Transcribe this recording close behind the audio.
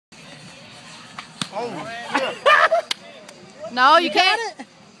Oh, shit. No, you can't.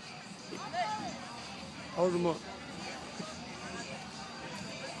 Hold him up.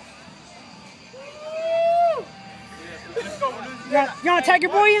 You want to tag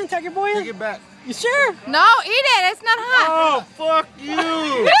your boy in? Tag your boy in? Take it back. You sure? No, eat it. It's not hot. Oh, fuck you.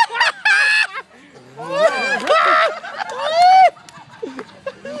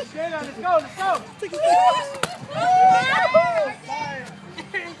 Let's go.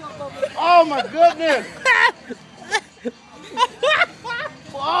 Oh, my goodness.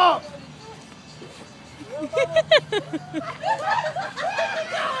 Fuck.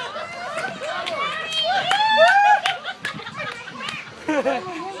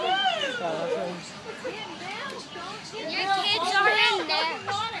 Your kids are in there.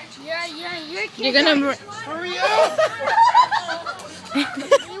 Your kids You're gonna. Hurry up. You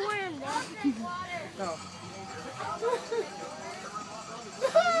were in there.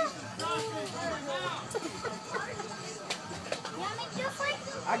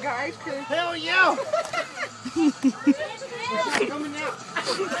 I got ice cream. Hell yeah. Coming out.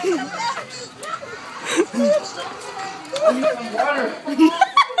 I need some water.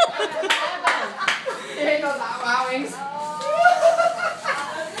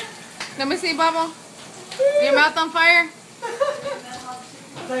 Let me see, Bubble. Your mouth on fire?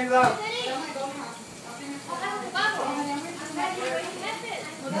 Take it out.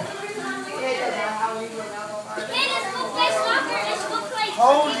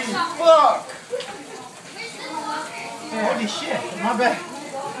 Holy fuck. Holy shit. My bad.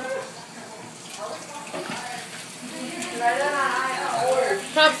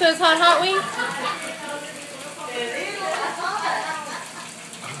 Pop says hot wings.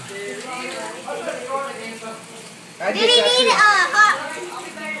 I did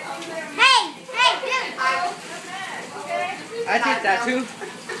that too. I did that too.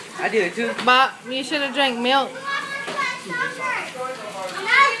 I did it too. But you should have drank milk.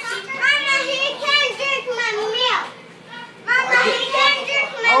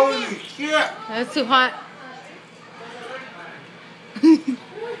 Holy shit. That's too hot.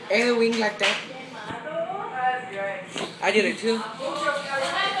 Ain't a wing like that. I did it too.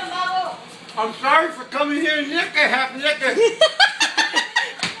 I'm sorry for coming here and licking, half licking.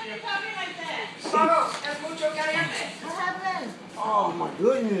 Oh my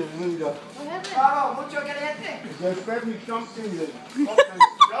goodness, Linda. They fed me something that fucking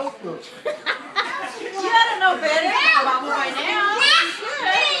shelter. You ought to know better. Vamos by now.